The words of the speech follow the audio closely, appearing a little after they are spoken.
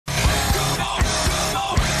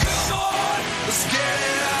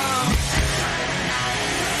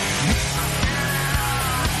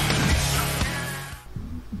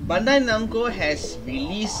Bandai Namco has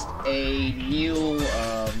released a new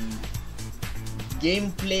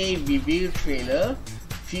gameplay review trailer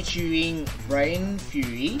featuring Bryan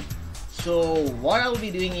Fury. So what I'll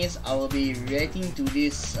be doing is I will be reacting to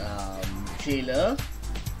this trailer.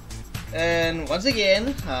 And once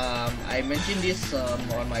again, I mentioned this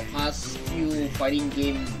on my past few fighting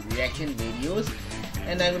game reaction videos,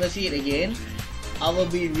 and I'm gonna see it again. I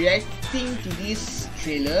will be reacting to this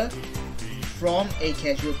trailer from a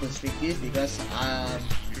casual perspective because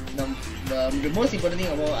the most important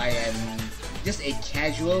thing about I am just a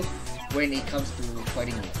casual when it comes to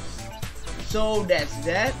fighting games. So that's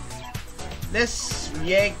that. Let's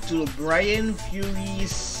react to Bryan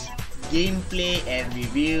Fury's gameplay and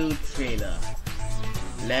review trailer.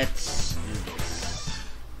 Let's do this.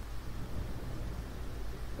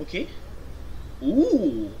 Okay.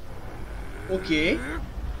 Ooh. Okay.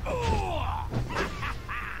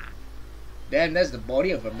 Damn, that's the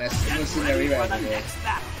body of a mercenary right there.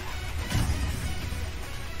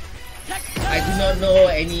 I do not know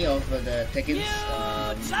any of the Tekken's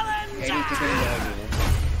any Tekken logo.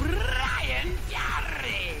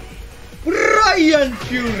 Bryan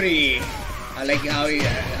Fury. I like how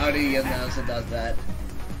the announcer does that.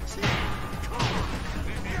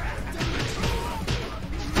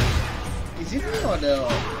 Is it me or the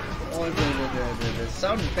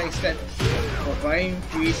sound effects that for Bryan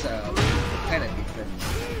Fury's kind of different?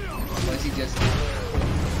 Or is it just?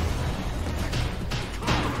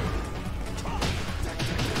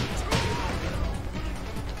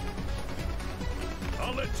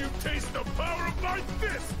 I'll let you taste the power of my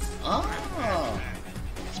fists! Ah,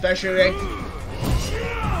 special react.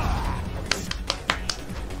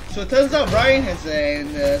 So it turns out Bryan has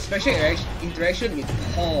a special interaction with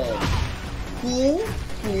Paul. Cool.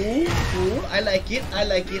 I like it. I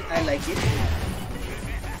like it.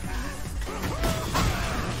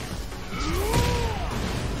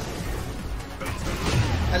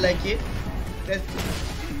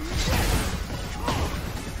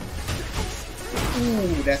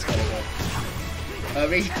 Ooh, that's kind of good.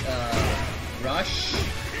 Rush.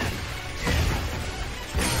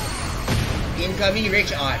 Incoming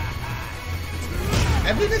Rage Art.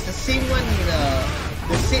 I believe that's the same one in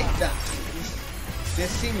the same.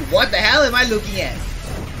 What the hell am I looking at?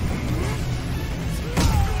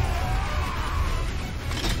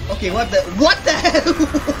 Okay, what the hell?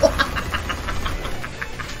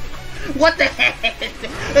 What the heck?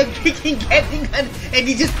 A freaking Gatling gun and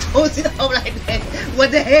he just throws it out like that. What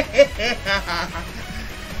the heck?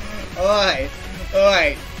 Alright.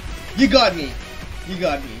 You got me.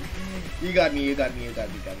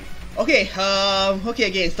 Okay, okay,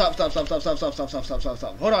 again, stop.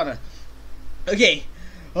 Hold on. Okay.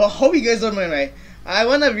 Hope you guys don't mind, right? I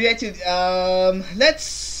wanna react to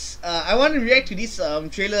I wanna react to this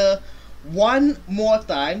trailer one more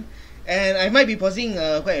time. And I might be pausing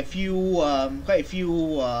quite a few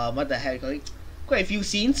what the hell call it? Quite a few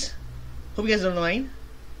scenes. Hope you guys don't mind.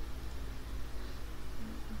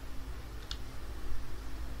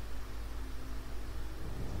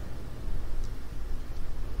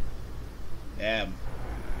 Damn.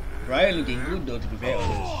 Bryan looking good though, to be fair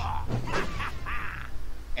honest.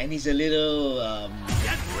 And he's a little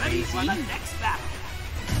crazy. Which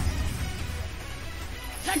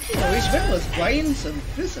one was Bryan's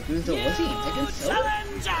first appearance? Was he in Tekken 7?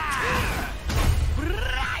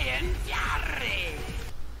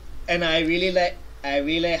 And I really like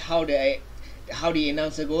how the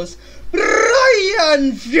announcer goes,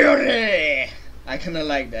 Bryan Fury. I kinda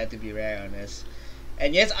like that, to be very honest.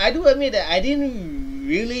 And yes, I do admit that I didn't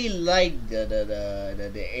really like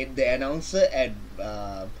the announcer at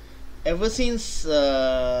ever since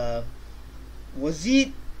was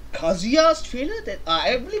it Kazuya's trailer? That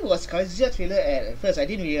I believe it was Kazuya's trailer at first. I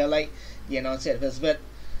didn't really like the announcer at first, but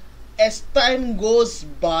as time goes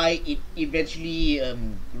by, it eventually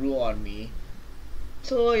grew on me.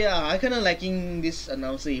 So yeah, I kinda liking this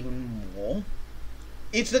announcer even more.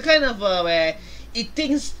 It's the kind of where it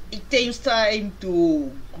takes time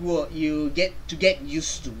to grow. You get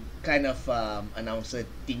used to kind of announcer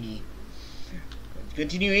thingy.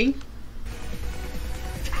 Continuing.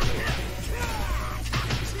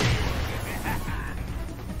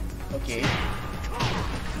 Okay.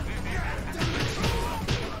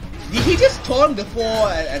 Did he just taunt before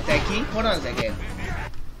attacking? Hold on a second.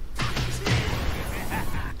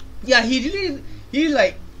 Yeah, he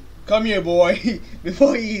like, come here, boy,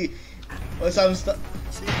 before he or some stuff.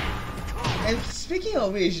 And speaking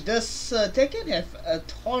of which, does Tekken have a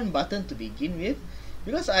taunt button to begin with?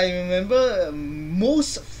 Because I remember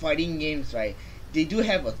most fighting games, right, they do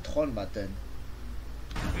have a taunt button.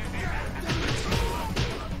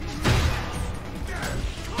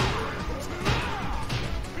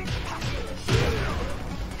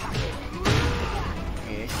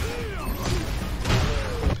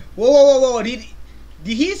 Whoa! Did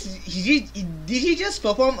he just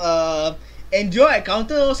perform endure a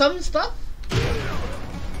counter or some stuff?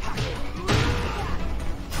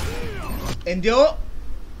 Endure,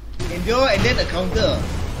 and then a counter.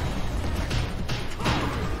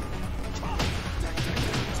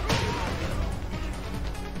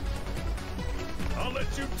 I'll let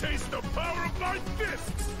you taste the power of my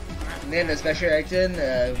fists. And then a special action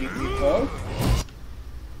with fall.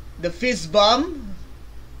 The fist bump.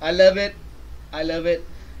 I love it. I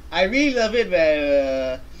really love it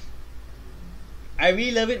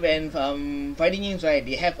when fighting games, right,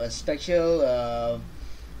 they have a special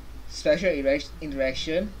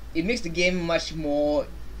interaction. It makes the game much more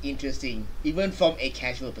interesting, even from a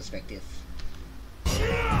casual perspective.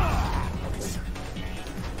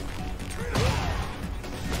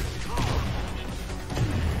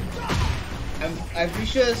 I'm pretty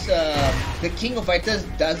sure the King of Fighters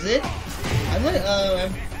does it.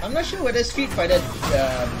 I'm not sure whether Street Fighter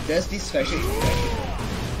does this special interaction.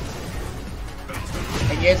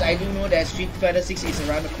 And yes, I do know that Street Fighter 6 is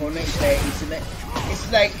around the corner.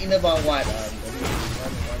 It's like in about what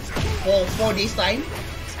 4 days time,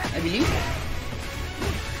 I believe.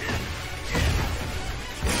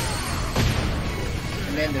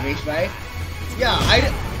 And then the Rage Drive. Yeah,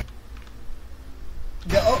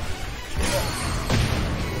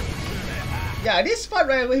 yeah, this part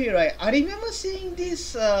right over here, right? I remember seeing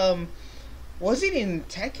this. Was it in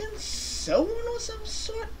Tekken 7 or some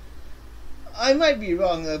sort? I might be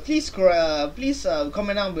wrong. Please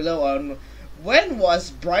comment down below on when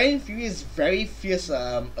was Bryan Fury's very fierce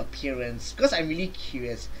appearance. Because I'm really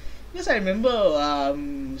curious. Because I remember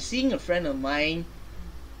seeing a friend of mine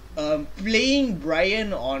playing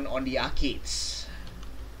Bryan on the arcades.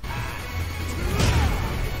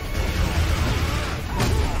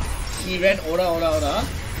 He ran Ora.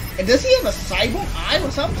 And does he have a cyborg eye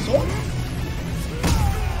or some sort?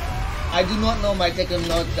 I do not know my Tekken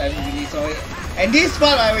notes, I'm really sorry. And this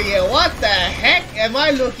part over here, what the heck am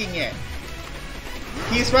I looking at?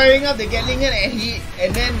 He's firing up the Gatling gun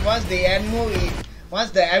and then once the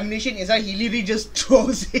ammunition is out, he literally just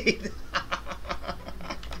throws it.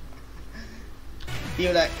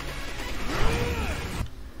 You're like,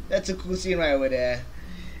 that's a cool scene right over there.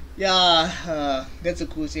 Yeah, that's a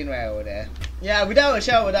cool scene right over there. Yeah, without a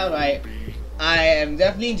doubt, right, I am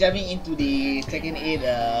definitely jumping into the Tekken 8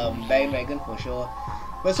 bandwagon for sure.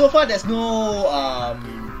 But so far, there's no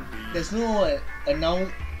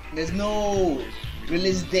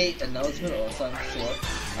release date announcement or some sort.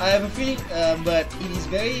 I have a feeling, but it is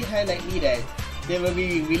very high likely that they will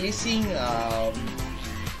be releasing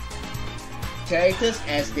characters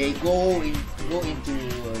as they go into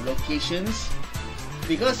locations.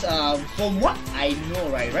 Because from what I know,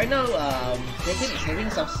 right now Tekken is having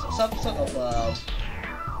some sort of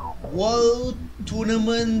world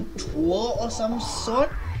tournament tour or some sort,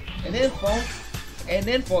 and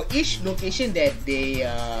then for each location that they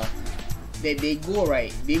go,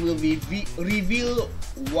 right, they will reveal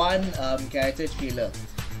one character trailer.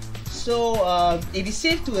 So it is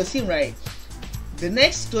safe to assume, right, the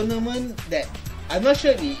next tournament that I'm not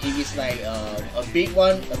sure if it's like a big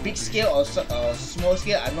one, a big scale or small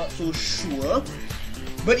scale. I'm not so sure,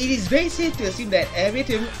 but it is very safe to assume that every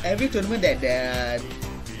tournament that they're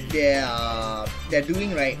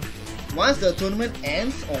doing, right, once the tournament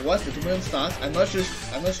ends or once the tournament starts, I'm not sure,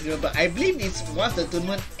 but I believe it's once the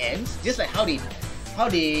tournament ends, just like how they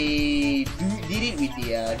did it with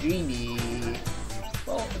the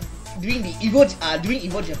during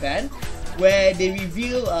Evo Japan, where they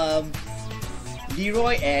reveal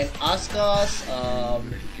Leroy and Asuka's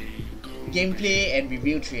gameplay and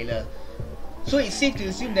review trailer. So it's safe to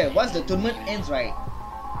assume that once the tournament ends, right,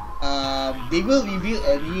 they will reveal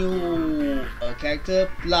a new character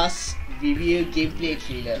plus reveal gameplay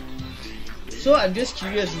trailer. So I'm just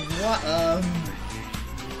curious, what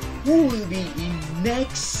who will be the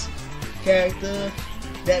next character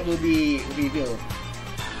that will be revealed?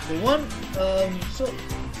 The one, so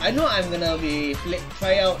I know I'm gonna be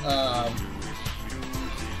try out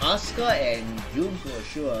Asuka and June for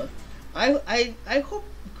sure. I hope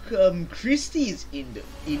Christy is in it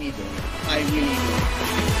though. I really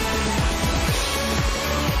do.